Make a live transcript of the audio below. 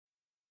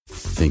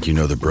Think you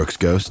know the Brooks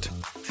Ghost?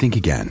 Think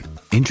again.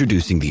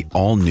 Introducing the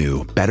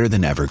all-new,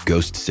 better-than-ever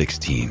Ghost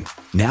 16.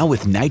 Now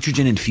with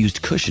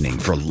nitrogen-infused cushioning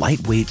for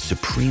lightweight,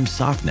 supreme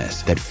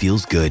softness that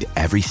feels good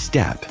every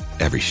step,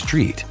 every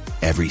street,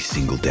 every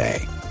single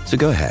day. So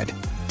go ahead,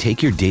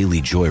 take your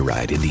daily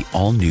joyride in the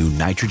all-new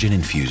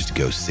nitrogen-infused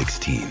Ghost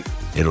 16.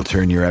 It'll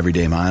turn your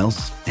everyday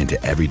miles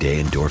into everyday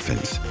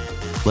endorphins.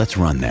 Let's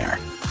run there.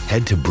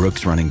 Head to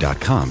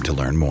brooksrunning.com to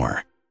learn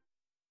more.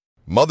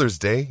 Mother's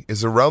Day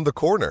is around the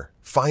corner.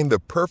 Find the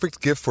perfect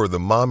gift for the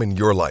mom in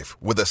your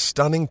life with a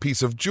stunning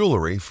piece of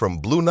jewelry from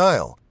Blue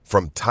Nile.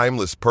 From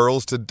timeless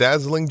pearls to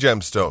dazzling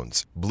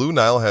gemstones, Blue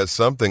Nile has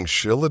something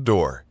she'll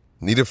adore.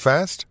 Need it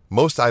fast?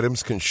 Most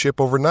items can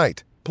ship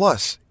overnight.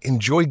 Plus,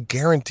 enjoy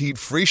guaranteed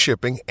free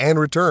shipping and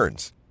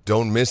returns.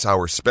 Don't miss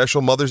our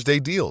special Mother's Day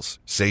deals.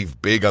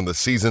 Save big on the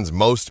season's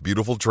most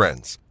beautiful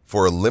trends.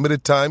 For a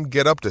limited time,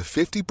 get up to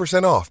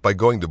 50% off by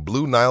going to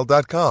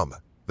BlueNile.com.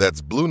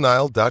 That's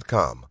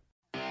BlueNile.com.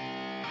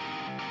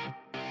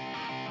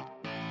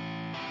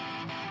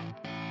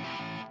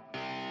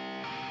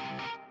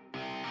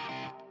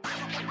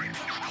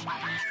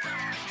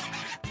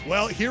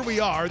 Well, here we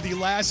are, the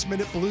Last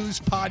Minute Blues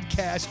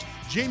podcast.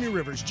 Jamie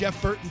Rivers, Jeff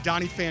Burton,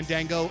 Donnie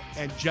Fandango,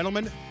 and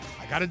gentlemen,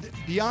 I got to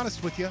be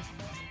honest with you.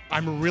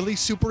 I'm really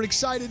super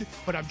excited,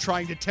 but I'm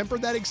trying to temper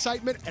that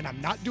excitement, and I'm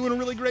not doing a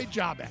really great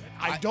job at it.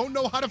 I don't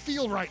know how to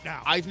feel right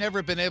now. I've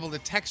never been able to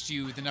text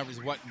you the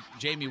numbers. What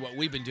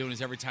we've been doing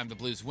is every time the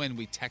Blues win,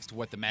 we text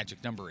what the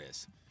magic number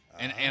is.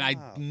 And I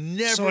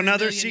never. So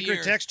another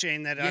secret text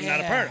chain that I'm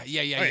not a part of.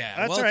 Yeah.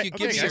 That's well, all right. if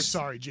you give me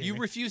sorry, Jamie. You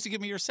refuse to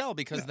give me your cell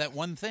because of that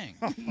one thing.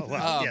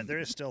 Yeah, there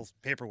is still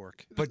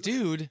paperwork. But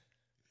dude,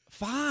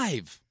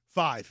 5.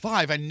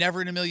 I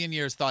never in a million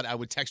years thought I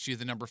would text you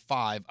the number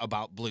 5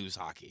 about Blues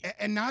hockey.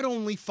 And not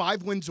only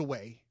 5 wins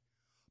away,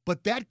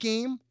 but that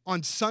game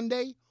on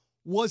Sunday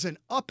was an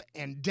up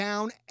and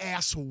down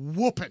ass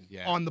whooping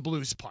on the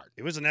Blues part.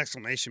 It was an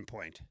exclamation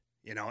point.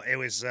 You know, it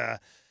was.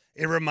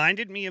 It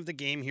reminded me of the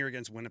game here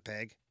against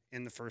Winnipeg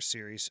in the first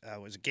series.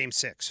 It was Game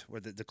 6, where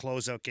the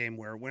closeout game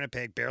where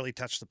Winnipeg barely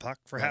touched the puck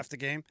for half the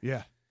game.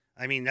 Yeah.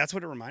 I mean, that's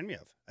what it reminded me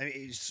of. I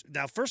mean,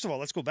 now, first of all,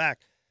 let's go back.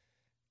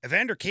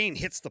 Evander Kane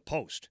hits the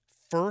post.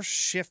 First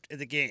shift of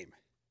the game.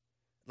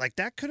 Like,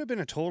 that could have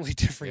been a totally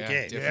different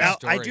game. Now,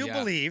 story, I do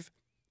believe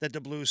that the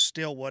Blues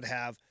still would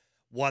have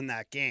won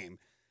that game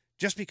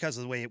just because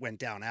of the way it went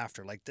down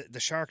after. Like,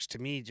 the Sharks, to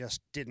me, just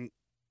didn't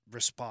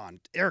respond.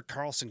 Erik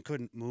Karlsson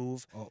couldn't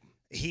move. Oh.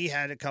 He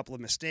had a couple of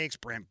mistakes.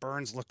 Brent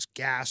Burns looks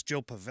gassed.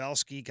 Joe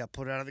Pavelski got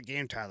put out of the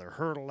game. Tyler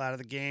Hertl out of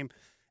the game.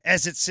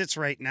 As it sits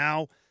right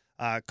now,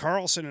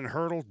 Karlsson and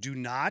Hertl do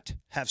not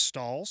have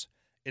stalls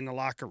in the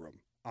locker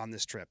room on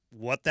this trip.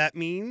 What that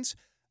means,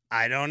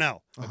 I don't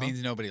know. It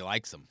means nobody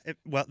likes them.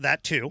 Well,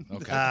 that too,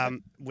 Okay.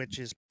 which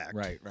is fact.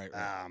 Right.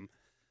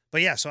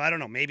 But yeah, so I don't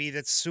know. Maybe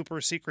that's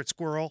super secret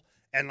squirrel,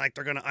 and like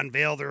they're going to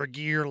unveil their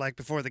gear like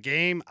before the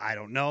game. I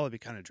don't know. It'd be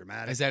kind of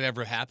dramatic. Has that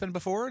ever happened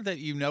before that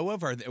you know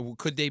of? Or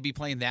could they be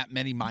playing that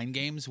many mind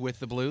games with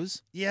the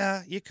Blues?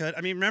 Yeah, you could.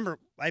 I mean, remember,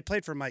 I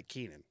played for Mike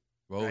Keenan.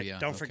 Oh, right? yeah.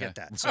 Don't okay. forget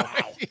that. So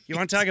you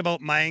want to talk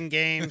about mind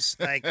games?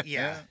 Like,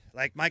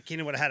 like Mike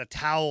Keenan would have had a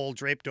towel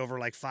draped over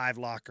like 5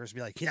 lockers.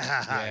 Be like,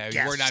 Yeah,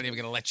 we're not even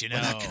going to let you know.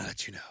 We're not going to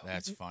let you know.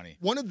 That's funny.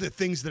 One of the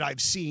things that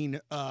I've seen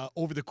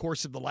over the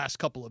course of the last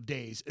couple of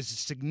days is a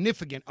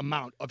significant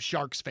amount of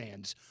Sharks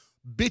fans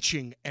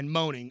bitching and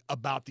moaning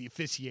about the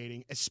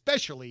officiating,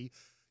 especially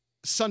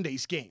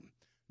Sunday's game.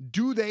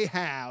 Do they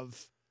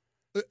have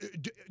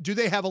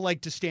a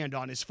leg to stand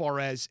on as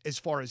far as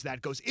that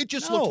goes? It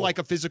just looked like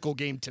a physical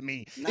game to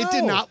me. No. It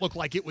did not look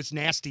like it was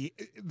nasty.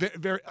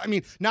 I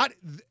mean, not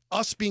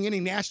us being any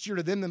nastier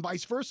to them than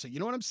vice versa. You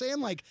know what I'm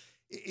saying? Like,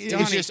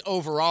 It's just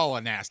overall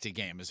a nasty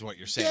game is what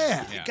you're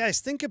saying. Yeah.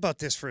 Guys, think about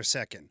this for a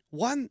second.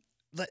 One,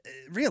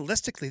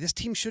 realistically, this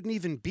team shouldn't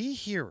even be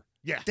here.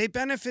 Yeah. They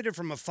benefited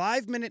from a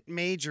 5-minute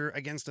major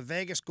against the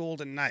Vegas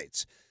Golden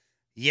Knights.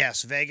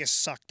 Yes, Vegas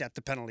sucked at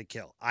the penalty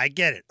kill. I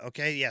get it.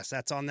 Okay, yes,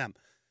 that's on them.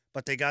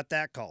 But they got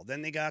that call.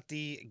 Then they got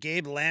the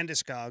Gabe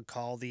Landeskog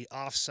call, the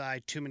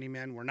offside, too many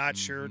men. We're not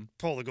sure.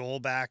 Pull the goal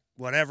back,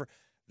 whatever.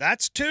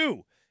 That's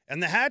 2.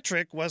 And the hat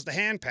trick was the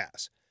hand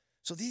pass.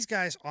 So these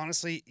guys,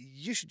 honestly,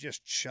 you should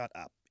just shut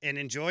up and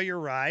enjoy your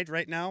ride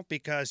right now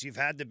because you've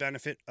had the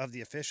benefit of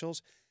the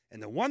officials.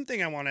 And the one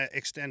thing I want to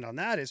extend on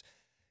that is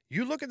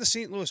you look at the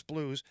St. Louis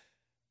Blues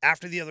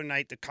after the other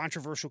night, the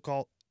controversial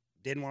call,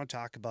 didn't want to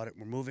talk about it.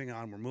 We're moving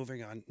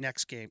on.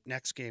 Next game.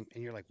 And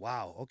you're like,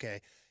 wow,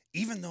 okay.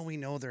 Even though we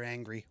know they're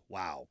angry,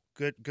 wow,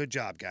 good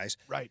job, guys.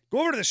 Right.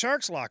 Go over to the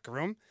Sharks locker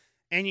room,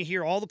 and you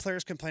hear all the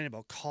players complaining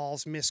about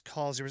calls, missed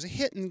calls. There was a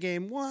hit in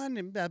game 1,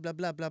 and blah, blah,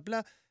 blah, blah,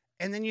 blah.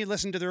 And then you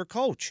listen to their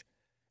coach,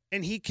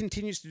 and he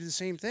continues to do the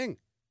same thing.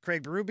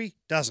 Craig Berube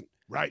doesn't.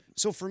 Right.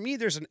 So for me,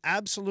 there's an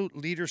absolute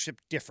leadership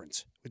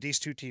difference with these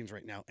two teams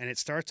right now, and it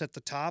starts at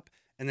the top,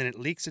 and then it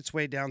leaks its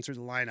way down through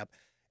the lineup.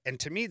 And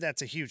to me,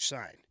 that's a huge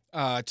sign.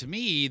 To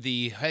me,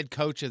 the head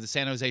coach of the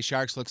San Jose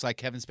Sharks looks like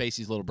Kevin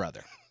Spacey's little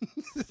brother.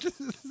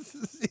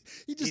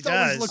 He just He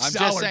always does. looks I'm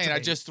sour just saying. to I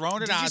me. just thrown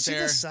it Did you out see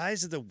there. the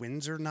size of the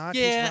Windsor knot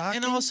he's Yeah,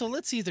 rocking? and also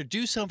let's either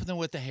do something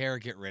with the hair or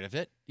get rid of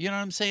it. You know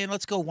what I'm saying?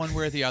 Let's go one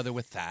way or the other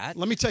with that.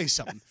 Let me tell you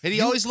something. And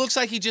he always looks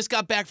like he just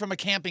got back from a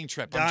camping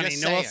trip. I'm Donnie,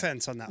 just no saying.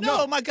 offense on that No,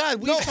 one. my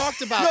God, we've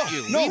talked about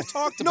you. We've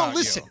talked about No,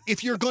 listen. you.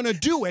 If you're gonna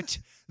do it,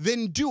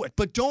 then do it.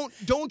 But don't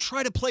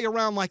try to play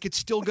around like it's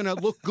still gonna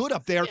look good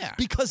up there Yeah.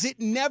 because it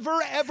never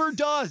ever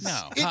does.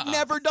 No, It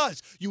never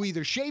does. You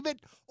either shave it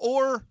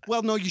or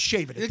you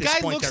shave it. At The this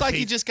guy point looks there, like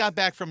he Pete. just got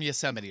back from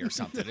Yosemite or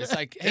something. It's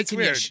like, hey, It's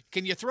weird.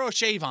 can you throw a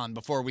shave on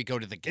before we go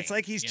to the game? It's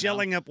like he's you know?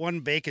 gelling up one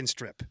bacon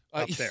strip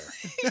up yeah. there.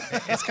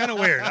 It's kind of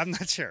weird. I'm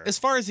not sure. As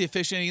far as the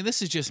officiating, and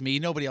this is just me.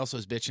 Nobody else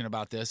was bitching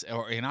about this,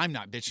 and I'm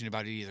not bitching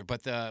about it either.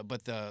 But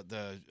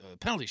the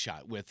penalty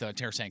shot with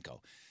Tarasenko.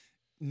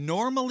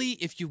 Normally,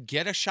 if you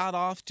get a shot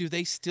off, do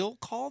they still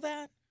call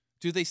that?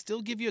 Do they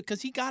still give you?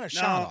 Because he got a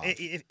shot off.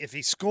 If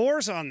he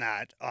scores on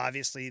that,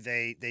 obviously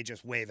they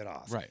just wave it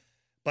off. Right.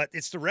 But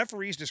it's the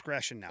referee's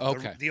discretion now.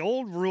 Okay. The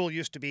old rule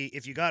used to be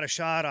if you got a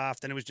shot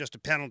off, then it was just a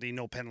penalty,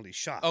 no penalty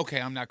shot.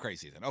 Okay, I'm not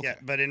crazy then. Okay. Yeah,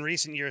 but in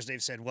recent years,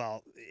 they've said,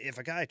 well, if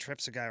a guy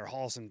trips a guy or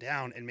hauls him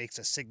down and makes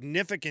a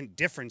significant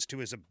difference to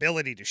his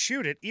ability to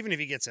shoot it, even if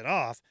he gets it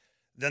off,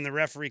 then the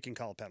referee can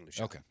call a penalty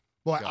shot. Okay.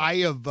 Boy, Got it. I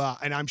have,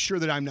 and I'm sure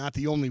that I'm not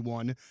the only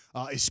one,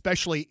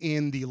 especially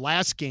in the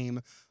last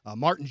game.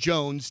 Martin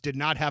Jones did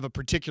not have a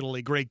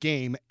particularly great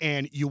game,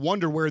 and you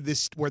wonder where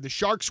the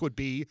Sharks would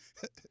be,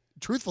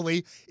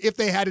 truthfully, if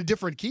they had a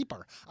different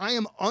keeper. I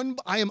am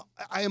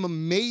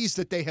amazed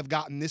that they have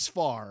gotten this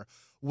far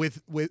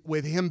with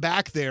him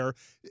back there.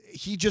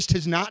 He just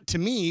has not, to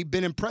me,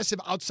 been impressive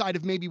outside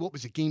of maybe what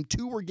was it, game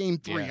 2 or game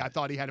 3? Yeah. I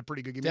thought he had a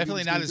pretty good game.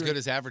 Definitely not as good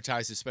as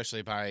advertised,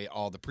 especially by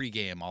all the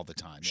pregame all the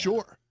time. Yeah.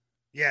 Sure.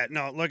 Yeah,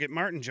 no, look at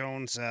Martin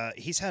Jones.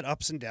 He's had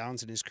ups and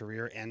downs in his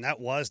career, and that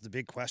was the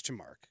big question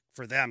mark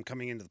for them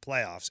coming into the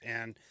playoffs.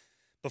 And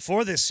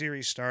before this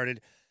series started,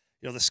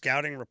 the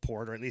scouting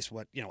report, or at least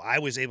what, I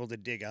was able to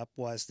dig up,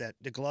 was that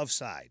the glove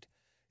side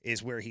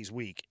is where he's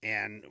weak.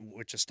 And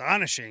what's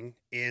astonishing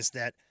is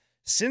that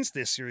since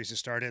this series has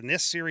started, in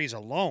this series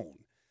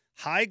alone,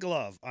 high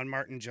glove on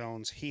Martin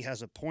Jones, he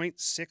has a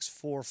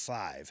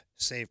 .645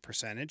 save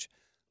percentage.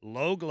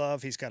 Low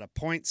glove, he's got a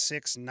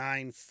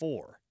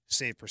 .694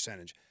 save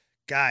percentage.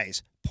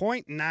 Guys,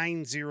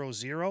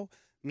 .900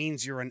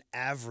 means you're an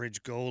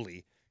average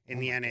goalie in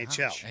the NHL.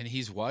 gosh. And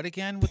he's what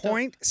again? With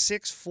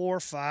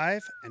 .645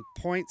 and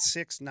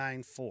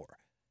 .694.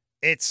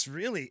 It's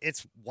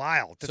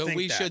wild to so think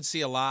we that. should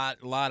see a lot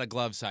of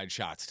glove side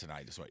shots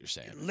tonight, is what you're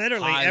saying.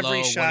 Literally High, every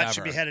low, shot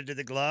should be whatever. headed to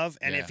the glove,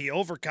 and Yeah. if he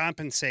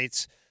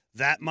overcompensates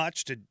that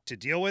much to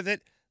deal with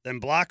it, then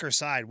blocker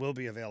side will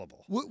be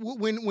available.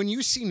 When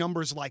you see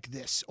numbers like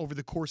this over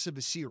the course of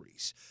a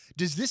series,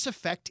 does this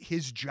affect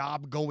his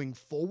job going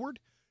forward?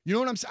 You know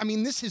what I'm saying? I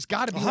mean, this has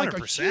got to be like a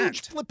 100%.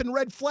 huge flipping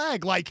red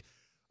flag. Like,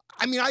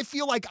 I mean, I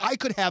feel like I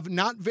could have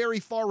not very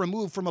far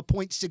removed from a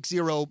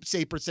 .60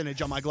 save percentage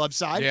on my glove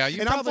side. Yeah, you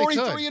and I'm probably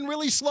 43 could. and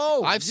really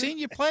slow. I've seen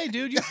you play,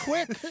 dude. You're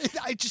quick.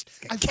 I find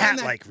that-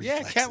 Cat-like Yeah,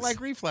 reflexes.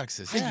 cat-like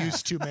reflexes. Yeah. I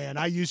used to, man.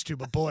 I used to,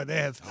 but boy, they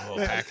have. Oh,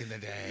 back in the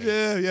day.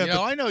 Yeah, yeah. You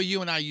know, I know you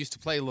and I used to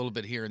play a little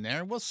bit here and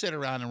there. We'll sit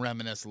around and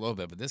reminisce a little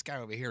bit, but this guy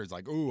over here is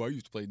like, oh, I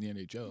used to play in the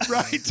NHL.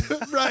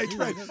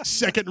 right.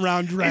 Second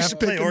round He used draft to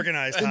play pick.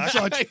 organized and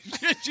hockey.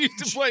 such. I used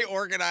to play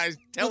organized,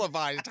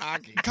 televised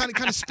hockey. kind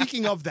of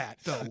speaking of that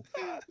though,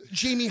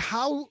 Jamie,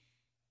 how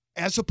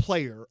as a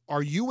player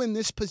are you in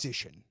this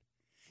position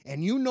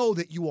and you know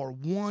that you are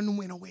one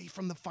win away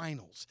from the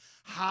finals?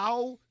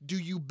 How do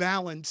you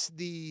balance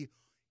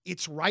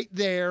it's right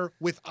there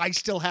with I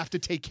still have to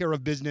take care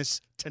of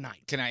business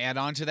tonight? Can I add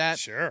on to that?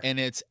 Sure. And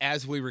it's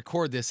as we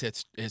record this,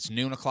 it's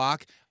noon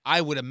o'clock. I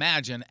would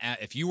imagine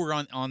if you were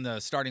on the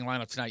starting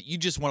lineup tonight, you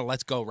just want to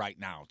let's go right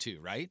now too,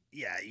 right?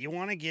 Yeah, you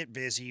want to get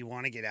busy. You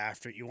want to get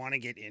after it. You want to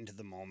get into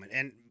the moment.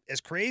 And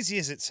as crazy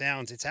as it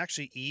sounds, it's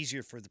actually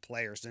easier for the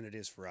players than it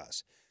is for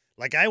us.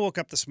 Like, I woke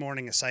up this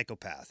morning a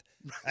psychopath.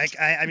 Like,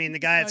 I mean, the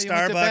guy at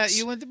Starbucks.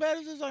 You went to bed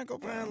as a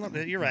psychopath. Well,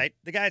 you're right.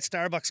 The guy at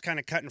Starbucks kind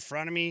of cut in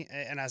front of me,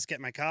 and I was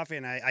getting my coffee,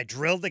 and I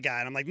drilled the guy,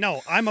 and I'm like,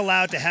 no, I'm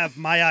allowed to have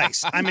my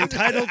ice. I'm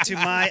entitled to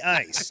my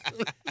ice.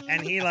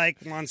 And he,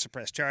 wants to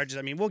press charges.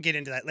 I mean, we'll get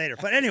into that later.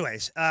 But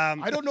anyways.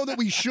 I don't know that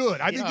we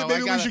should. I think that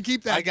maybe we should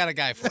keep that. I got a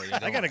guy for you.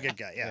 I got a good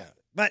guy, yeah.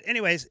 But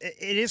anyways,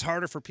 it is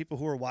harder for people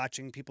who are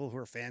watching, people who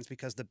are fans,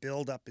 because the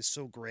build-up is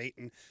so great,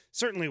 and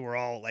certainly we're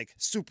all,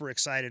 super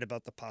excited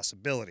about the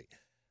possibility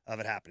of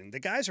it happening. The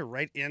guys are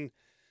right in,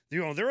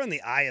 they're in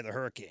the eye of the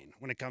hurricane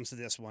when it comes to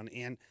this one,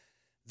 and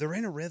they're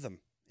in a rhythm.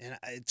 And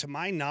to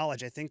my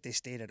knowledge, I think they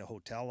stayed at a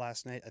hotel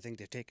last night. I think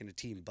they've taken a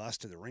team bus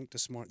to the rink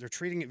this morning. They're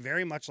treating it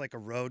very much like a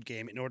road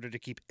game in order to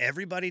keep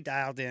everybody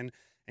dialed in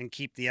and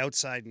keep the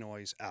outside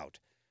noise out.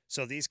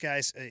 So these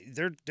guys,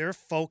 they're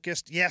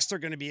focused. Yes, they're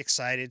going to be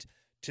excited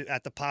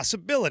at the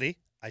possibility.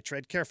 I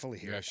tread carefully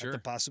here. Yeah, sure. At the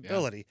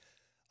possibility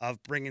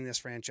of bringing this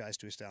franchise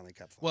to a Stanley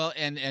Cup final. Well,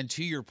 and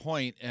to your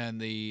point, and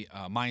the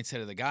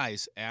mindset of the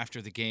guys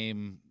after the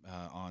game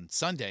on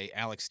Sunday,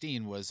 Alex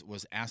Steen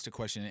was asked a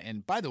question.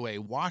 And by the way,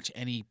 watch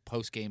any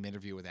post-game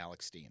interview with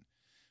Alex Steen,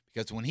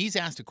 because when he's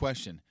asked a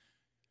question,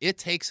 it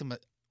takes him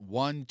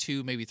 1,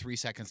 2, maybe 3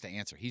 seconds to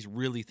answer. He's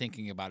really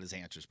thinking about his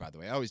answers. By the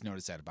way, I always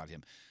notice that about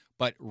him.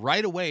 But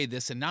right away,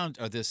 this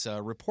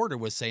reporter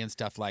was saying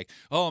stuff like,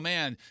 "Oh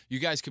man, you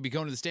guys could be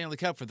going to the Stanley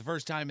Cup for the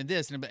first time in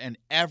this," and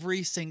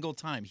every single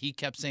time he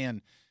kept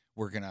saying,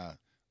 "We're gonna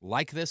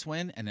like this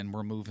win, and then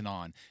we're moving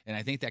on." And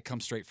I think that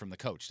comes straight from the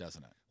coach,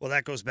 doesn't it? Well,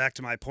 that goes back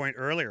to my point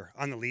earlier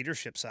on the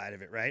leadership side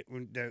of it, right?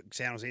 When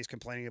San Jose is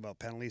complaining about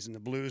penalties, and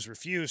the Blues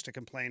refuse to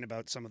complain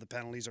about some of the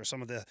penalties or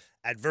some of the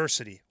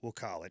adversity, we'll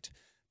call it,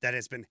 that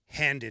has been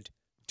handed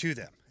to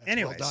them.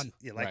 Anyways, well done.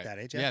 You like Right. that,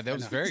 AJ? Yeah, that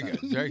was very good.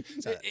 Very.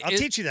 I'll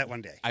teach you that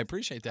one day. I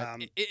appreciate that.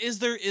 Is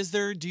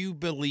there? Do you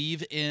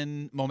believe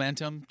in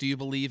momentum? Do you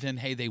believe in,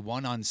 hey, they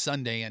won on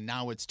Sunday and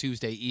now it's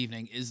Tuesday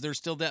evening? Is there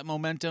still that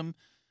momentum?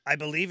 I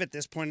believe at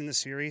this point in the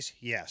series,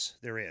 yes,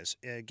 there is.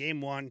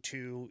 Game 1,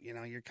 2,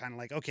 you're kind of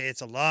like, okay,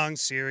 it's a long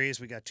series.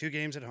 We got 2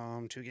 games at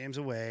home, 2 games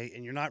away,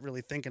 and you're not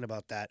really thinking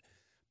about that.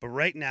 But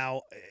right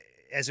now,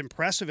 as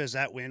impressive as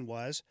that win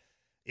was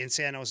in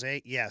San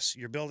Jose, yes,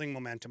 you're building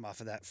momentum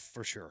off of that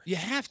for sure. You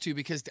have to,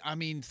 because I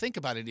mean, think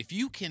about it. If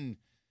you can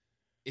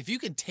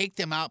take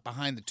them out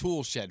behind the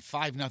tool shed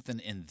 5-0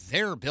 in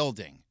their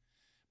building,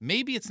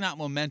 maybe it's not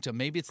momentum,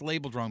 maybe it's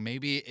labeled wrong,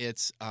 maybe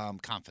it's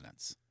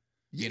confidence.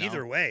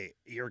 Either way,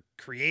 you're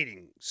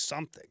creating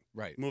something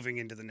Right. moving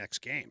into the next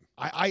game.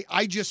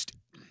 I just,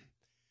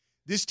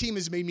 this team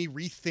has made me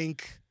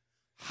rethink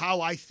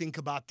how I think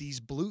about these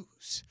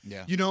Blues.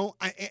 Yeah.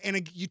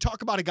 You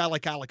talk about a guy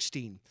like Alex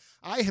Steen.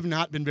 I have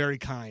not been very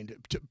kind,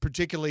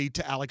 particularly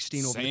to Alex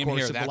Steen over the Same course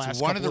here. of the That's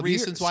last one couple of the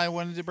years. reasons why I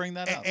wanted to bring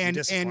that up. I'm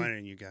disappointed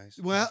in you guys.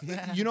 Well,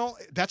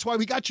 that's why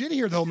we got you in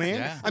here, though, man.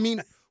 Yeah. I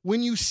mean,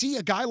 when you see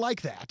a guy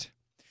like that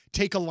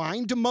take a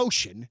line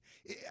demotion,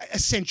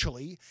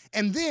 essentially,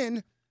 and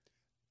then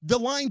the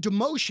line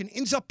demotion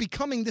ends up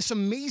becoming this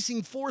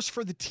amazing force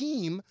for the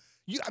team.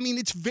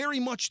 It's very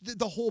much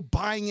the whole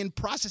buying in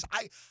process.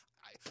 I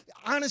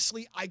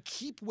honestly, I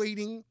keep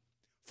waiting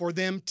for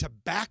them to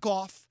back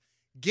off,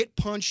 get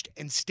punched,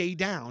 and stay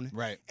down.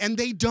 Right. And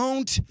they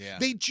don't. Yeah.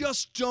 They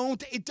just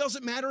don't. It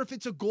doesn't matter if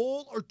it's a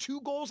goal or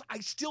 2 goals. I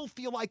still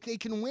feel like they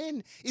can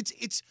win.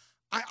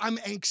 I'm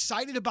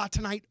excited about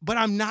tonight, but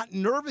I'm not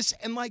nervous.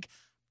 And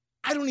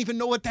I don't even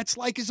know what that's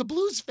like as a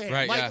Blues fan.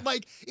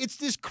 Right, It's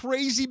this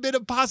crazy bit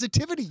of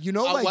positivity,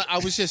 I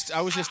was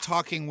just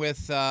talking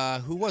with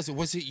who was it?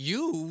 Was it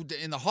you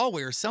in the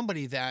hallway or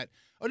somebody that?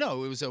 Oh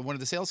no, it was one of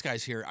the sales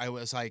guys here. I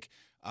was like,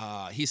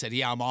 he said,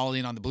 "Yeah, I'm all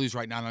in on the Blues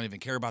right now. I don't even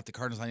care about the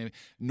Cardinals."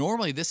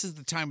 Normally, this is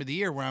the time of the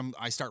year where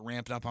I start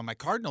ramping up on my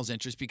Cardinals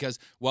interest because,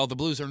 well, the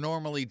Blues are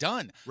normally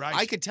done. Right.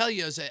 I could tell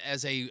you as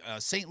a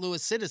St.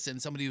 Louis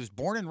citizen, somebody who was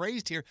born and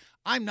raised here,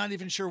 I'm not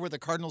even sure where the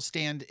Cardinals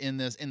stand in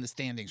the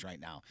standings right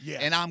now. Yeah.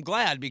 And I'm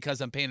glad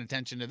because I'm paying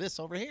attention to this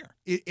over here.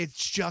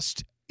 It's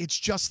just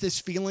this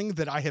feeling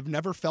that I have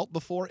never felt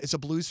before as a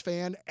Blues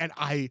fan, and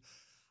I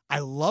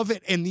love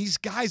it. And these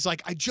guys,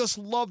 I just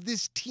love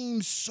this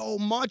team so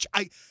much.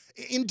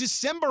 In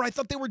December, I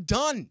thought they were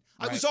done.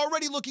 I was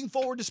already looking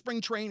forward to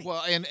spring training.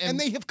 Well, and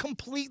they have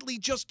completely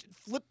just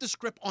flipped the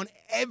script on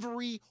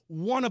every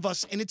one of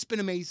us, and it's been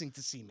amazing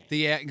to see, man.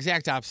 The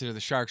exact opposite of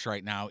the Sharks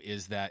right now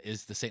is the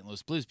St.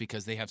 Louis Blues,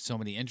 because they have so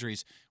many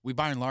injuries. We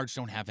by and large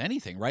don't have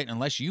anything, right?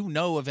 Unless you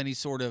know of any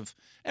sort of,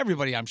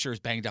 everybody I'm sure is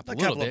banged up a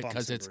little bit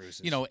because it's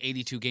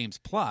 82 games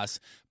plus,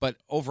 but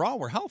overall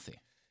we're healthy.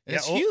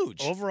 It's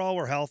huge. Overall,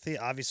 we're healthy.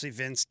 Obviously,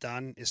 Vince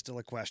Dunn is still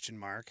a question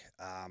mark,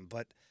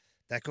 but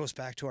that goes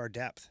back to our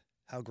depth.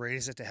 How great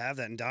is it to have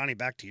that? And Donnie,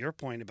 back to your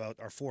point about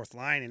our 4th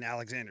line and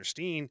Alexander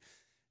Steen,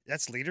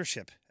 that's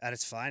leadership at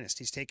its finest.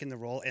 He's taken the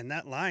role, and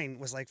that line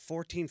was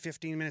 14,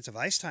 15 minutes of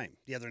ice time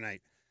the other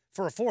night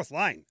for a 4th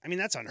line. I mean,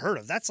 that's unheard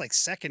of. That's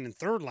 2nd and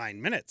 3rd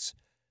line minutes.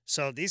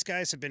 So these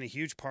guys have been a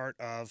huge part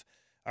of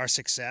our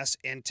success,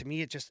 and to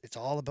me, it's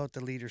all about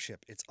the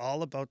leadership. It's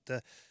all about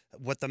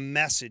what the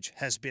message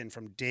has been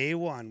from day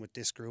one with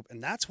this group,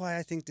 and that's why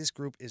I think this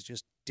group is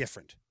just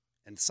different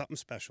and something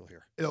special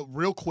here.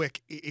 Real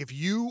quick, if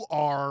you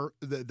are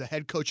the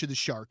head coach of the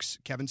Sharks,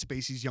 Kevin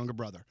Spacey's younger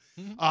brother,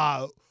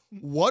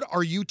 what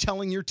are you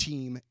telling your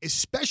team,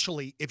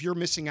 especially if you're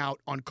missing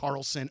out on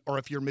Carlson or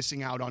if you're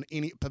missing out on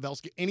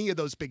Pavelski, any of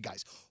those big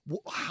guys?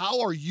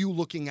 How are you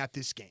looking at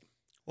this game?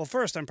 Well,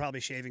 first, I'm probably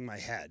shaving my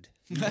head,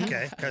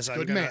 okay? Because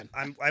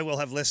I will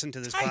have listened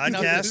to this Tighten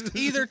up podcast.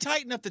 either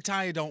tighten up the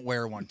tie or don't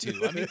wear one,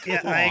 too. I mean,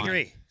 Yeah, come I on.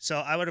 agree. So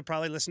I would have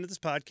probably listened to this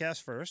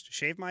podcast first,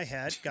 shaved my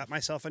head, got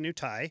myself a new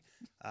tie,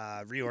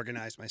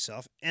 reorganized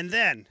myself, and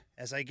then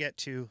as I get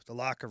to the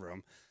locker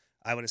room,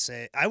 I would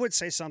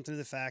say something to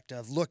the fact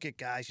of, look at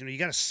guys, you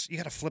got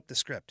to flip the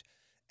script.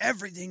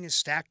 Everything is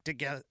stacked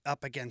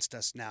up against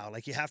us now.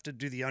 You have to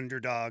do the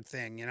underdog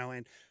thing,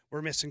 and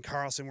we're missing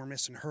Carlson, we're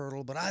missing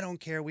Hurdle, but I don't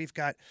care. We've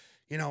got,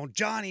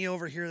 Johnny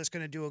over here that's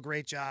going to do a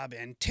great job,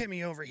 and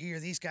Timmy over here,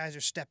 these guys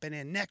are stepping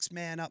in, next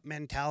man up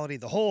mentality,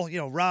 the whole,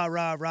 rah,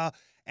 rah, rah.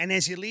 And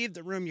as you leave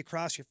the room, you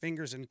cross your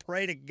fingers and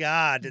pray to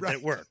God that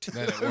it worked.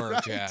 That it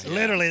worked, yeah.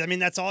 Literally, I mean,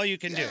 that's all you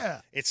can do.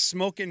 Yeah. It's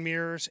smoke and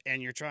mirrors,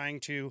 and you're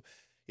trying to,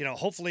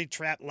 hopefully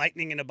trap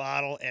lightning in a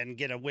bottle and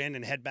get a win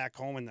and head back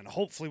home, and then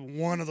hopefully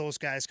one of those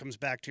guys comes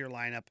back to your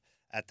lineup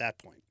at that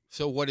point.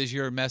 So what is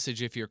your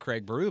message if you're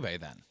Craig Berube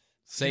then?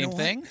 Same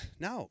thing?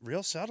 No,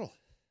 real subtle.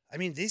 I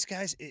mean, these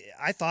guys,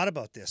 I thought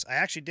about this. I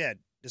actually did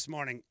this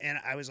morning, and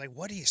I was like,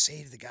 what do you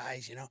say to the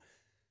guys,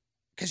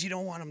 Because you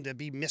don't want them to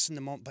be missing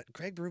the moment. But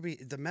Craig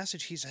Berube, the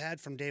message he's had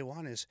from day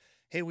one is,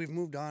 hey, we've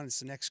moved on. It's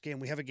the next game.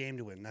 We have a game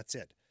to win. That's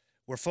it.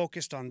 We're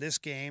focused on this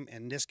game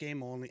and this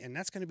game only, and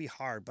that's going to be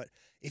hard. But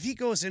if he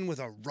goes in with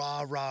a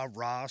rah, rah,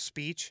 rah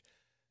speech,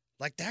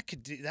 like that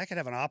could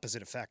have an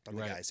opposite effect on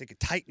the guys. They could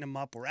tighten them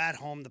up. We're at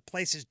home. The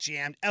place is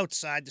jammed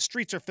outside. The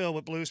streets are filled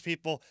with Blues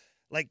people.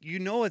 Like,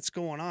 what's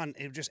going on.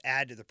 It would just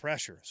add to the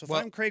pressure. So if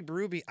I'm Craig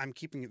Berube, I'm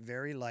keeping it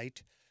very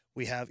light.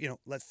 We have,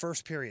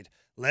 first period.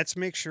 Let's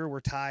make sure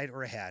we're tied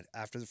or ahead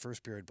after the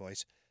first period,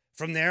 boys.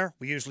 From there,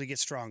 we usually get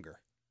stronger.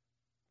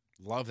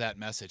 Love that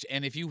message.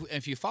 And if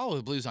you follow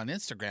the Blues on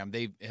Instagram,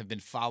 they have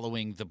been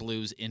following the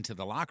Blues into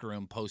the locker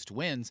room post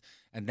wins,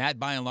 and that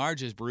by and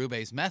large is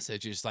Berube's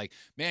message. It's like,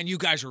 man, you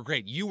guys were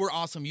great. You were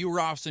awesome. You were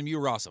awesome.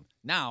 You were awesome.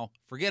 Now,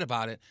 forget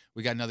about it.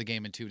 We got another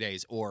game in 2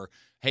 days. Or,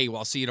 hey, well,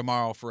 I'll see you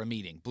tomorrow for a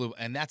meeting. Blue,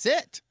 and that's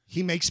it.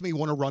 He makes me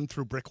want to run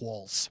through brick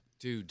walls.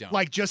 Dude, don't.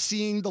 Like just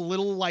seeing the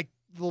little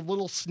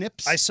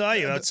snips. I saw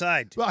you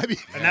outside. Well, I mean,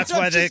 and that's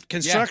why the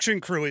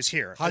construction crew is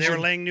here. They were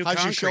laying new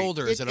concrete. How's your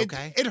shoulder? Is it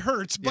okay? It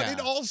hurts, but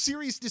in all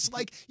seriousness,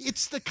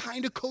 it's the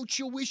kind of coach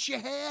you wish you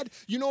had.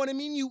 You know what I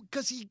mean?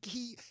 Because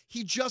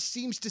he just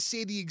seems to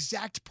say the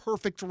exact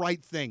perfect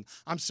right thing.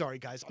 I'm sorry,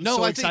 guys. I'm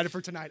so excited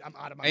for tonight. I'm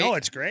out of my. No,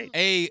 it's great.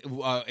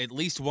 At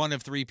least one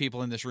of 3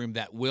 people in this room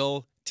that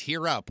will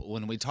tear up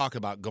when we talk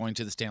about going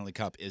to the Stanley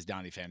Cup is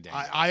Donnie Fandango.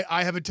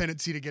 I have a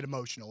tendency to get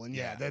emotional, and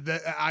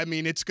I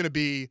mean, it's going to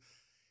be.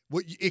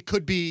 It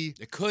could be.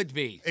 It could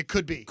be. It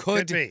could be.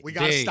 Could be. We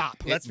got to stop.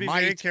 Let's be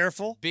very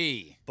careful.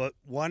 Be. But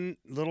one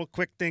little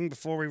quick thing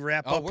before we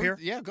wrap up here.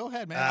 Yeah, go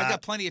ahead, man. I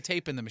got plenty of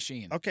tape in the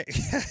machine. Okay.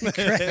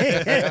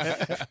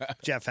 Great.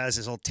 Jeff has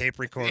his old tape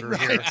recorder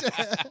here.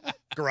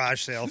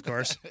 Garage sale, of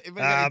course.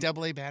 Got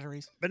any AA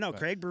batteries? But no,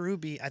 Craig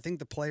Berube, I think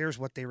the players,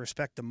 what they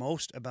respect the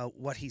most about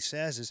what he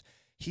says is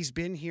he's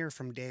been here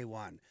from day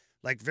one.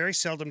 Like, very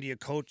seldom do you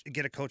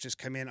get a coach that's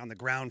come in on the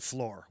ground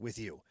floor with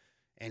you.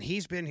 And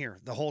he's been here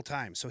the whole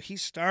time. So he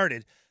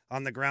started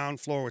on the ground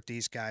floor with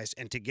these guys,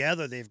 and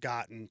together they've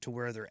gotten to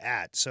where they're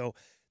at. So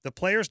the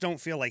players don't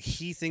feel like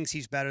he thinks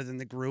he's better than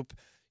the group.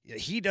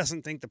 He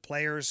doesn't think the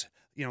players,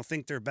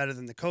 think they're better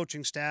than the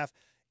coaching staff.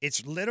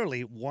 It's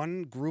literally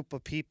one group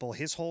of people,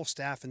 his whole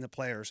staff and the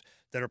players,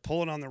 that are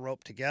pulling on the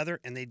rope together,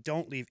 and they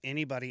don't leave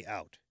anybody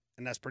out.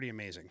 And that's pretty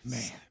amazing.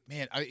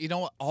 Man, you know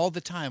what? All the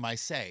time I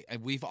say,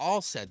 and we've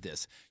all said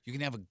this, you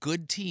can have a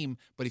good team,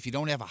 but if you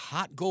don't have a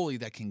hot goalie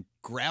that can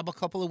grab a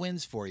couple of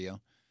wins for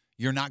you,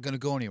 you're not going to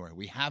go anywhere.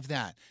 We have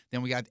that.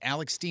 Then we got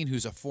Alex Steen,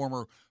 who's a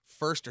former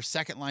first or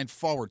second line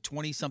forward,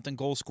 20-something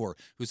goal scorer,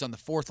 who's on the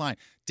fourth line,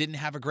 didn't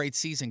have a great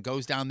season,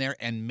 goes down there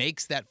and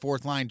makes that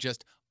fourth line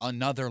just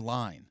another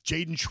line.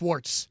 Jaden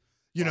Schwartz.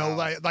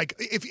 Like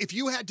if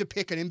you had to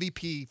pick an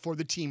MVP for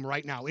the team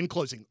right now, in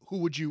closing, who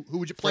would you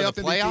playoff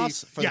MVP?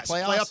 Playoffs? For the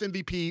playoffs? Playoff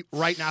MVP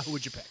right now, who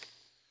would you pick?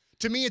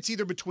 To me, it's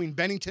either between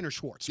Bennington or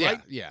Schwartz, right?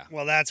 Yeah.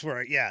 Well, that's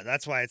why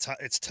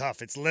it's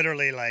tough. It's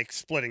literally like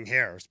splitting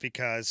hairs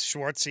because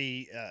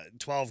Schwartzy,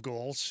 12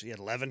 goals. He had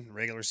 11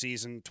 regular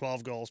season,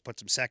 12 goals,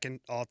 puts him second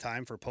all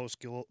time for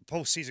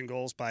postseason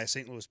goals by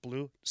St. Louis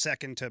Blue,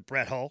 second to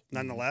Brett Hull,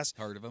 nonetheless.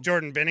 Heard of him.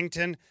 Jordan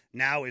Binnington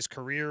now is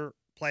career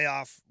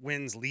playoff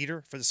wins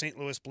leader for the St.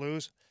 Louis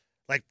Blues.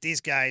 Like, these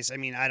guys, I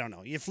mean, I don't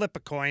know. You flip a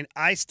coin.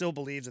 I still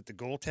believe that the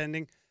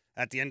goaltending,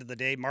 at the end of the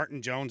day,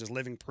 Martin Jones is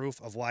living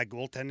proof of why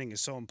goaltending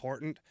is so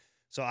important.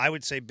 So I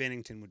would say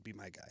Binnington would be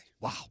my guy.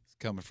 Wow.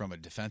 Coming from a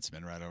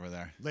defenseman right over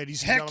there.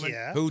 Ladies and Heck gentlemen.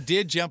 yeah. Who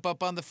did jump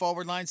up on the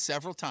forward line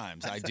several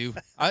times. I do.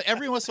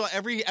 Every once in a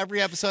while,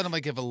 every episode, I'm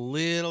going to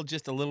give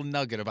just a little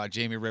nugget about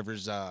Jamie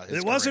Rivers.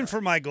 It wasn't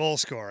for my goal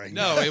scoring.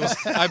 No, it was.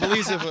 I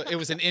believe it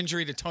was an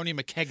injury to Tony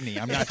McKegney.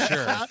 I'm not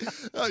sure.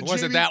 It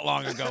wasn't that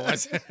long ago,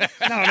 was it?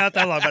 No, not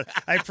that long, but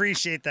I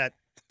appreciate that.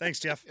 Thanks,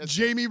 Jeff.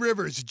 Jamie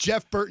Rivers,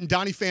 Jeff Burton,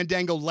 Donnie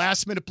Fandango,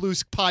 Last Minute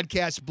Blues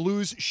podcast,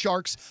 Blues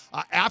Sharks.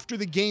 After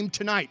the game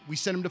tonight, we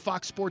send them to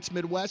Fox Sports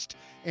Midwest,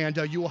 and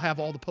you will have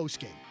all the post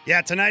game.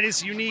 Yeah, tonight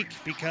is unique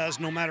because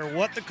no matter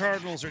what the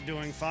Cardinals are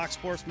doing, Fox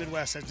Sports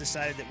Midwest has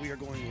decided that we are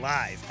going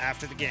live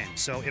after the game.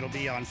 So it'll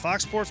be on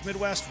Fox Sports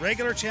Midwest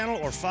regular channel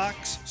or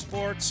Fox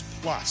Sports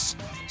Plus.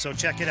 So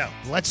check it out.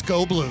 Let's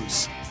go,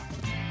 Blues.